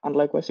 And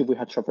likewise, if we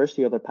had traversed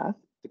the other path,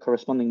 the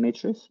corresponding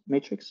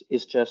matrix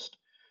is just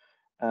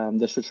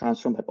the Schur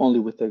transform, but only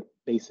with the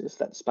basis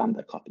that span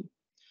that copy.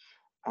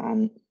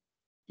 And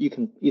you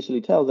can easily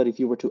tell that if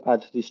you were to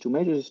add these 2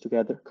 matrices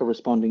together,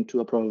 corresponding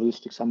to a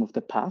probabilistic sum of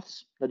the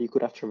paths that you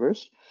could have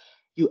traversed,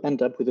 you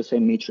end up with the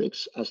same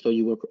matrix as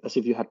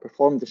if you had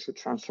performed the Schur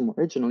transform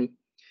originally,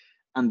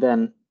 and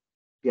then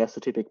the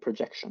asymptotic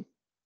projection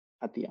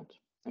at the end.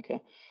 Okay,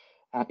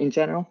 In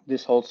general,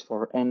 this holds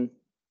for n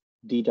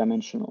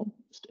d-dimensional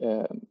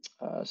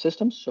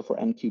systems, so for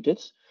n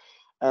qudits.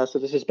 So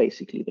this is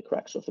basically the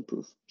crux of the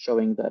proof,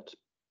 showing that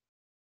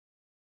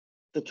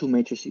the two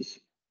matrices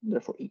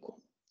therefore equal.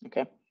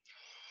 Okay.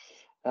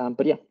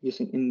 But yeah,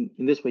 using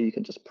in this way, you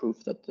can just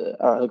prove that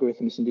our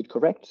algorithm is indeed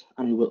correct,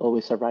 and it will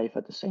always arrive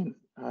at the same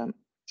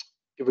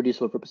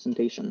irreducible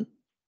representation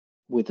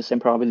with the same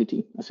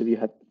probability as if you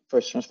had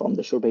first transformed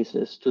the Schur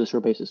basis to the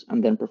Schur basis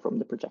and then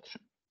performed the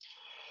projection.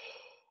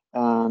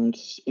 And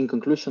in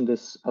conclusion,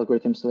 this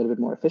algorithm is a little bit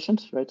more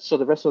efficient, right? So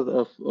the rest of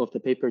the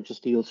paper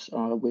just deals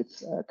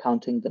with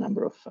counting the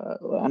number of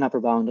an upper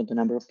bound on the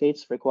number of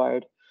gates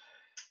required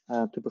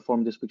to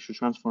perform this Schur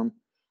transform,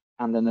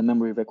 and then the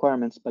memory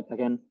requirements. But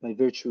again, by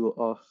virtue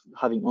of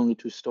having only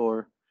to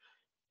store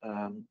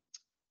a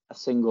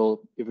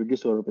single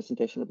irreducible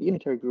representation of the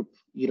unitary group,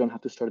 you don't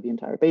have to store the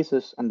entire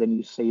basis, and then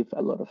you save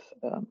a lot of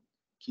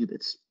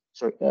qubits,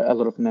 sorry, a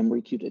lot of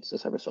memory qubits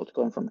as a result,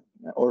 going from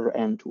order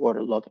n to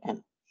order log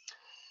n.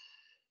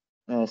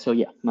 So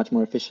yeah, much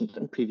more efficient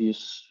than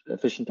previous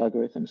efficient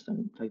algorithms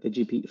than like the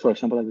GP, for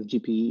example, like the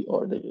GPE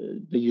or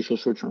the usual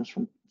Schur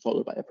transform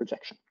followed by a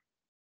projection.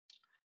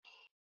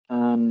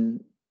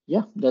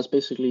 Yeah, that's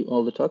basically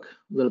all the talk.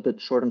 A little bit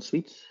short and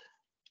sweet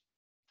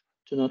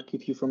to not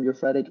keep you from your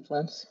Friday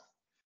plans.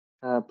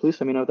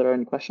 Please let me know if there are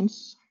any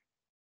questions.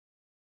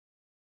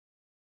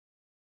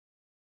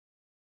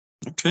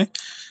 Okay,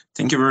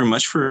 thank you very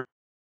much for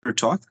your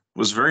talk. It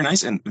was very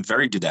nice and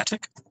very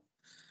didactic.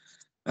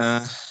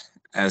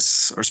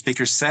 As our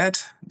speaker said,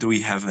 do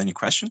we have any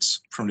questions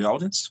from the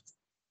audience?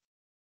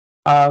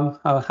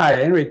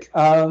 Hi, Eric.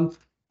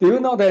 Do you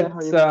know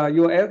that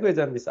your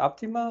algorithm is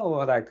optimal,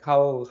 or like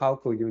how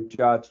could you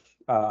judge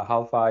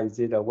how far is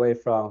it away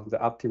from the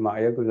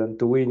optimal algorithm?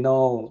 Do we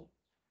know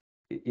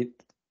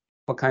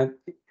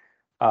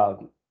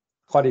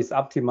what is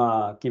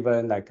optimal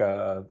given like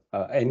a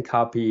n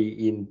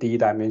copy in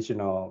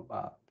d-dimensional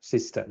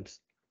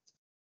systems?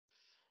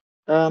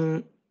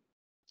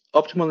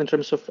 Optimal in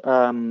terms of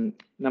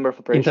number of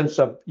operations?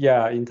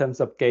 In terms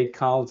of gate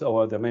count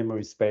or the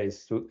memory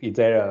space. Is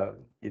there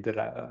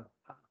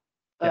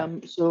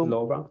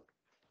lower bound?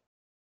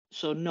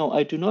 So no,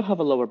 I do not have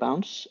a lower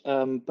bounds,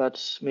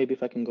 but maybe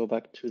if I can go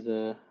back to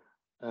the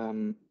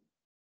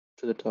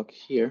talk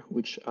here,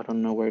 which I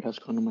don't know where it has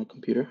gone on my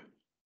computer.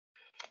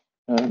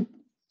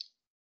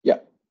 Yeah.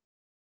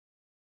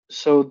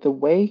 So the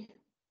way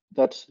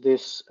that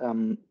this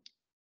n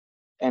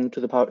to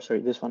the power, sorry,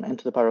 this one n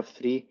to the power of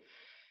 3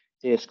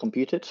 is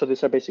computed. So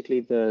these are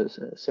basically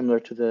similar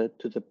to the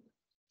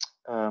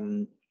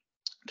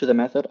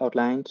method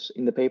outlined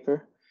in the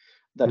paper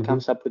that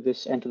comes up with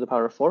this n to the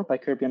power of 4 by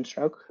Kirby and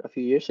Strauch a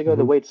few years ago.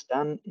 The way it's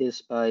done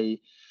is by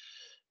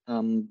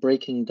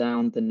breaking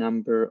down the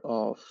number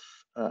of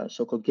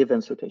so-called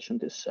Givens rotation,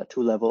 this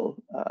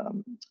two-level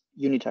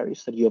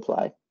unitaries that you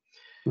apply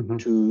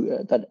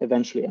to that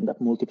eventually end up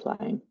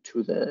multiplying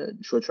to the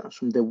Schur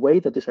transform. The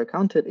way that these are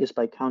counted is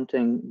by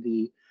counting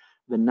the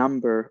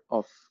number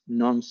of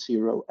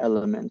non-zero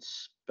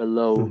elements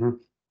below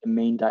the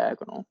main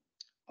diagonal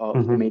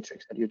of the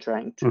matrix that you're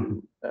trying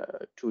to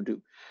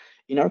do.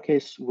 In our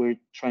case, we're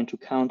trying to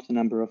count the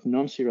number of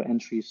non-zero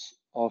entries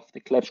of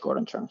the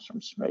Clebsch-Gordan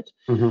transforms, right?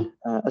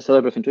 As a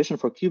level of intuition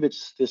for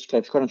qubits, this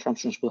Clebsch-Gordan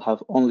transforms will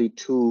have only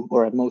 2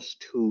 or at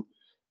most 2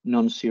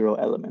 non-zero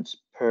elements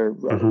per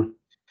row.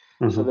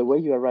 So the way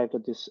you arrived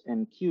at this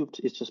n cubed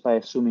is just by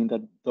assuming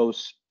that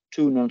those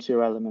 2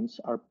 non-zero elements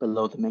are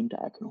below the main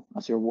diagonal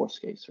as your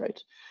worst case,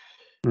 right?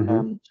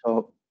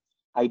 So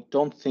I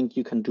don't think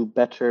you can do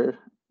better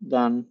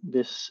than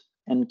this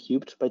n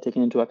cubed by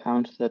taking into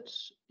account that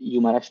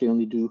you might actually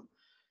only do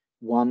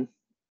 1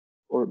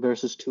 or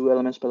versus 2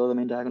 elements below the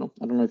main diagonal.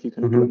 I don't know if you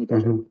can do any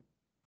better,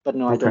 but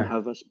no, I don't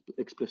have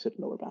explicit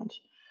lower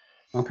bounds.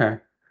 Okay,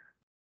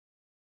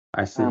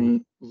 I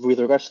see. With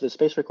regards to the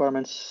space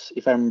requirements,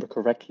 if I remember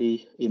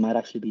correctly, it might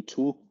actually be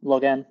 2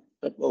 log n,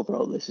 but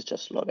overall this is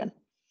just log n.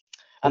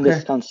 And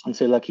this counts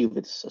ancilla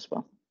qubits as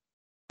well.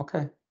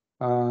 Okay.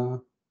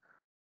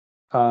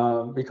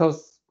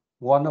 Because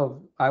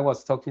I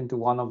was talking to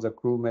one of the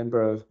group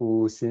members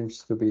who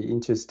seems to be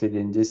interested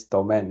in this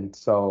domain.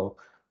 So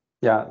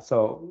yeah,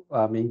 so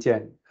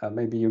Mingjian,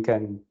 maybe you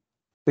can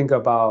think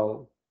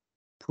about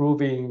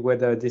proving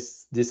whether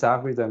this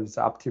algorithm is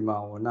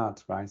optimal or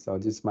not, right? So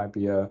this might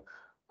be a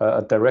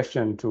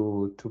direction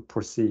to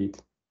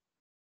proceed.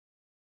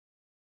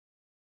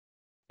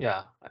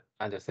 Yeah,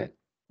 I understand.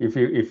 If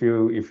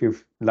you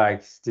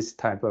like this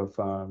type of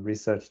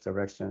research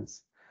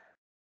directions.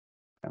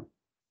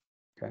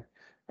 Okay.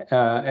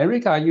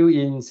 Eric, are you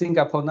in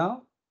Singapore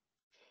now?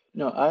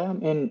 No, I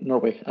am in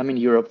Norway. I'm in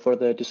Europe for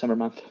the December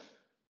month.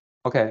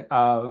 Okay.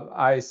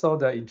 I saw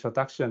the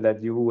introduction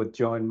that you would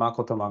join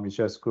Marco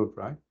Tomamichel's group,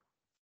 right?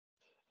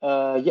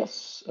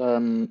 Yes.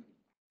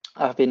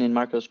 I've been in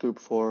Marco's group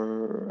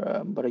for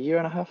about 1.5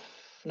 years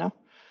now.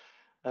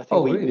 I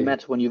think we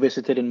met when you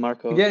visited in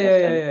Marco.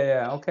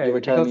 Yeah. Okay. You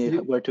were telling me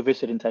where to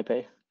visit in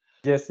Taipei.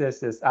 Yes.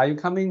 Are you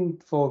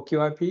coming for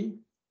QIP?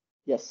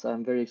 Yes,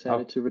 I'm very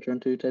excited to return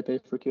to Taipei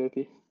for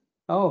QAP.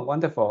 Oh,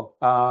 wonderful.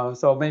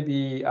 So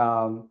maybe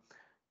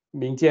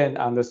Mingjian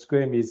on the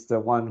screen is the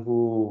one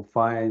who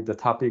find the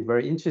topic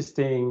very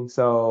interesting.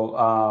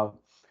 So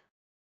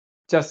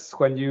just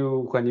when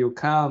you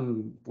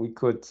come, we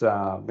could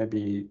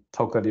maybe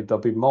talk a little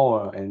bit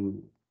more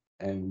and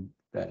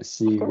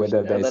see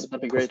whether there's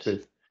that'd be great.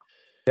 possibility.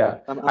 Yeah,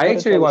 I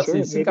actually was sure.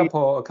 in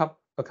Singapore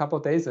a couple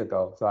days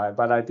ago, so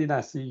but I did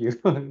not see you.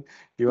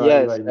 You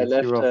yes, are in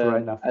Europe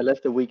right now. I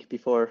left a week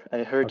before.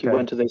 I heard you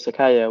went to the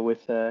Sakaya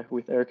with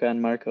Erica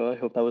and Marco. I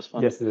hope that was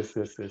fun. Yes. But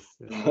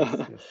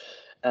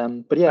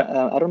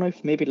yeah, I don't know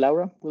if maybe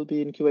Laura will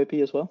be in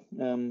QAP as well.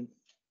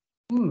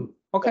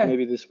 Okay.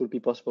 Maybe this would be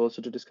possible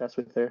also to discuss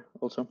with her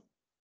also.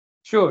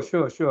 Sure.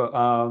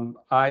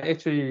 I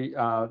actually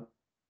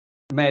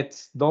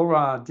met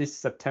Laura this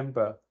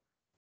September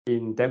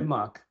in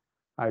Denmark.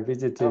 I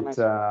visited, nice.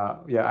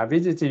 I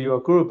visited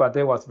your group, but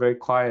it was very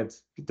quiet.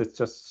 It's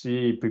just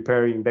she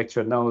preparing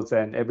lecture notes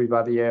and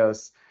everybody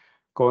else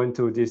going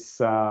to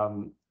this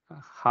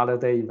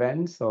holiday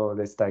event. So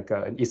there's like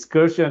an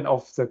excursion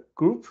of the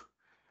group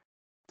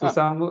to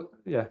some,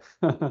 yeah.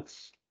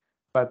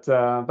 But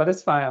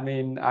it's fine. I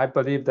mean, I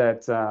believe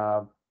that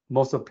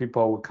most of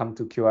people will come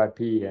to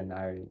QIP and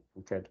I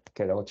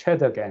get all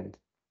chat again.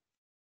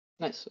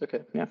 Nice.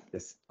 Okay. Yeah.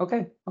 Yes.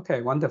 Okay.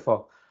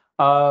 Wonderful.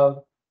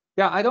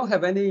 Yeah, I don't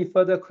have any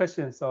further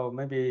questions. So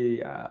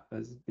maybe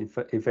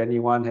if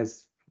anyone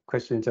has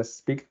questions, just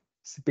speak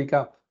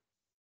up.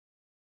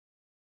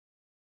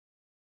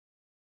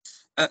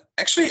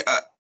 Actually,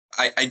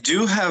 I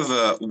do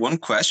have one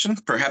question,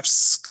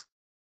 perhaps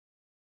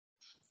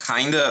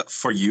kind of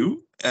for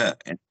you,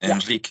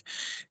 Enrique,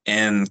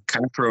 and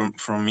kind of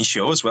from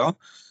Michio as well.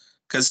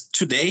 Because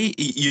today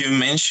you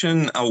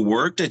mentioned a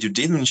work that you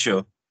did,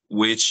 Michio,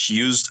 which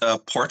used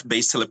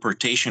port-based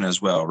teleportation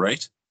as well,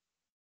 right?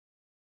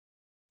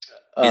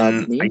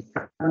 And Me?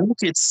 I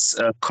think it's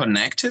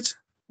connected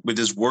with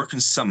this work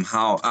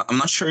somehow. I'm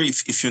not sure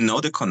if you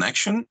know the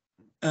connection,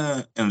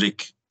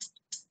 Enrique.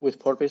 With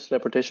port-based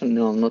teleportation,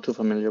 no, I'm not too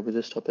familiar with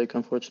this topic,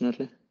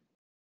 unfortunately.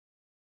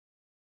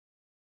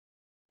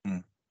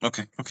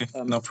 Okay,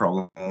 no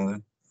problem.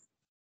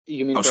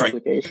 You mean for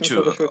applications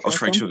of the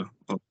short transform?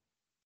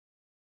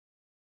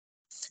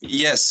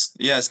 Yes.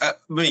 I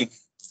mean,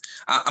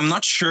 I'm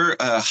not sure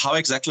how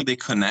exactly they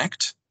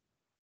connect,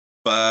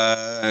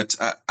 but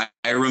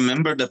I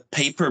remember the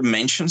paper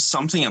mentioned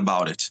something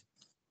about it,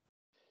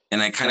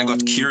 and I kind of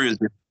got curious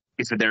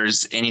if there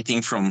is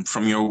anything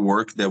from your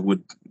work that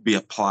would be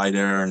applied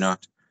there or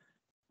not.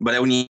 But I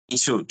would need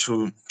to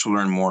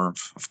learn more,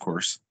 of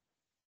course.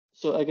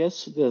 So I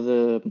guess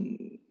the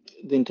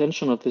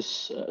intention of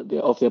this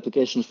of the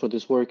applications for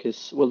this work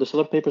is, well, there's a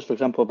lot of papers, for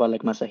example, about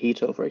like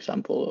Masahito, for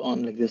example,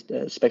 on like this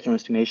spectrum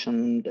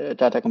estimation,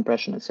 data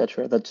compression,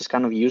 etc., that just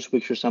kind of use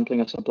picture sampling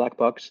as a black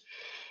box.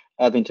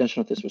 The intention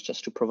of this was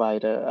just to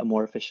provide a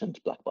more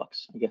efficient black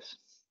box, I guess.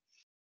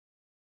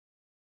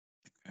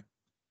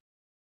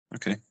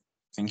 Okay,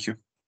 thank you.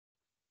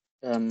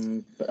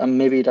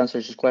 Maybe it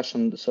answers your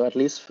question. So at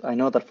least I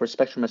know that for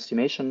spectrum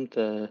estimation,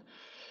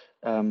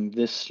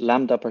 this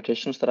lambda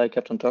partitions that I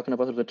kept on talking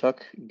about at the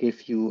talk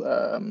give you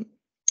a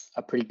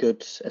pretty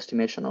good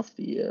estimation of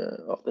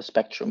the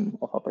spectrum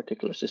of a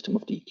particular system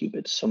of d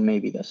qubits. So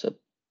maybe that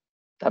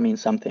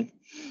means something.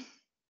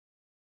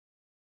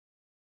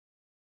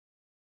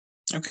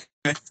 Okay,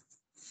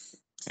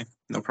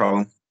 no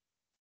problem.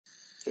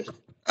 Cheers.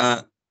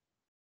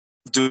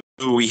 Do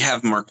we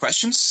have more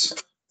questions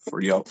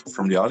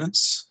from the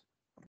audience?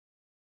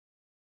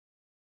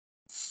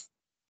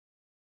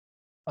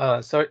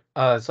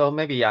 So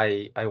maybe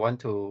I want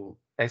to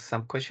ask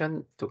some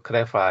question to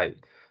clarify.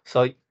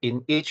 So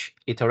in each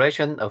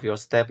iteration of your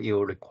step,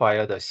 you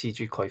require the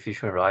CG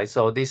coefficient, right?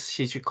 So this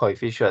CG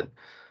coefficient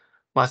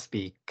must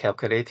be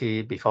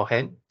calculated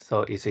beforehand.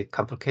 So is it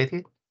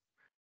complicated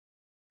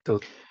to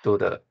do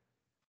the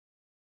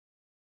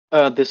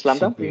this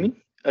lambda, CG? you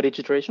mean, at each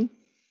iteration?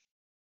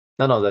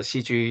 No, the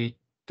CG.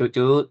 Do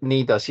you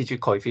need the CG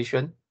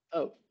coefficient?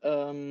 Oh,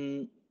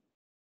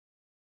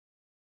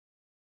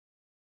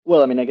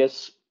 well, I mean, I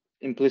guess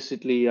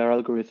implicitly our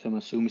algorithm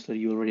assumes that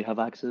you already have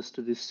access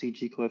to these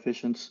CG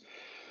coefficients.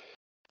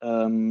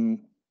 But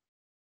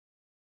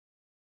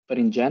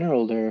in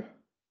general, they're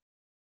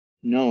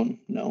known,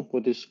 no,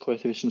 what these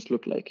coefficients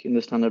look like in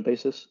the standard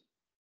basis.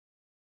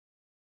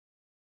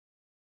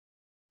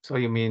 So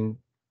you mean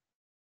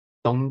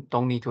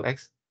don't need to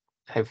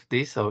have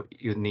this, or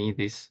you need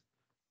this?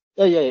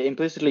 Yeah.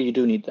 Implicitly, you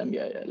do need them.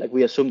 Yeah. Like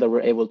we assume that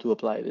we're able to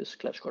apply these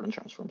Clebsch-Gordon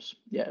transforms.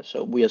 Yeah.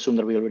 So we assume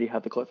that we already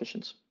have the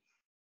coefficients.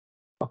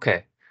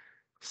 Okay.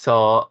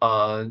 So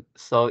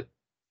so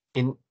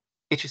in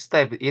each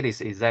step it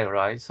is exact,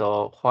 right?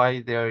 So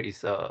why there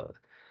is a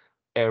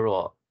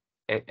error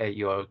at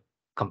your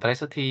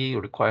complexity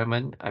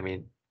requirement? I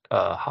mean,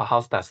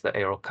 how does the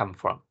error come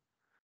from?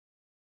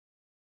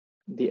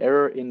 The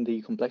error in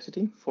the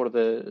complexity for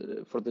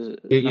the number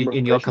of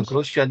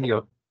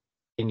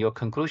in your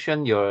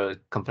conclusion, your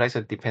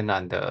complexity depend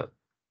on the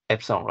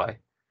epsilon, right?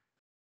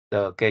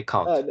 the gate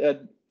count?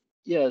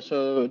 Yeah,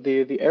 so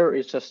the error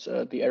is just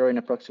the error in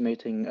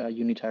approximating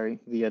unitary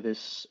via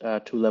this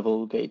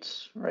two-level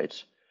gates,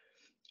 right?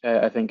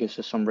 I think it's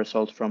just some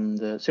result from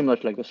the, similar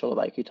to like the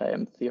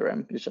Solovay-Kitaev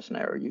theorem. It's just an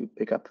error you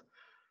pick up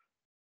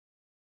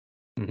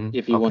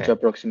if you want to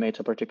approximate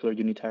a particular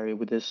unitary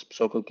with this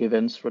so-called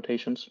Givens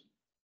rotations.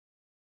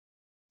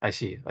 I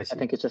see. I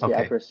think it's just the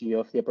accuracy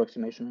of the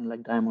approximation in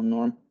like diamond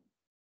norm.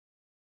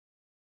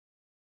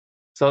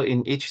 So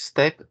in each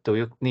step, do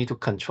you need to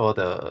control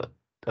the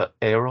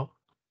error?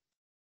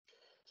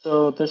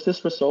 So there's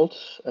this result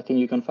I think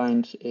you can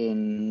find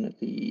in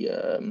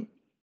the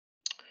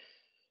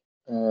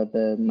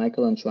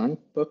Michael and Chuan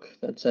book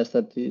that says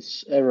that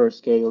this error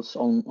scales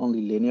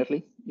only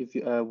linearly. If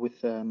you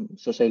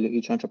so say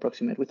you try to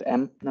approximate with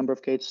m number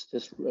of gates,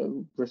 this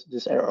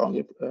error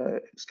only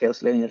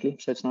scales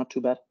linearly, so it's not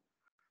too bad.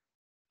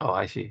 Oh,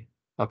 I see.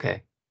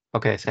 Okay.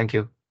 Okay. Thank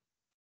you.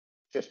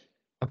 Cheers.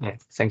 Okay.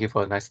 Thank you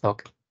for a nice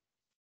talk.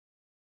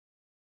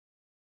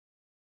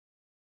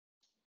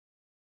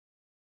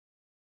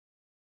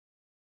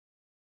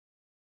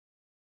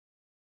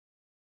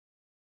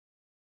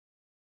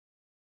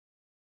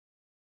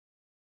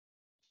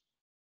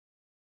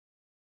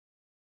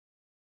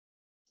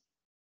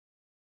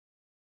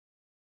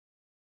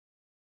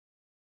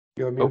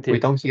 You're Oh, muted. we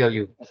don't hear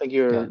you. I think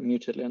you're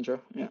muted, Leandro.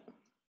 Yeah.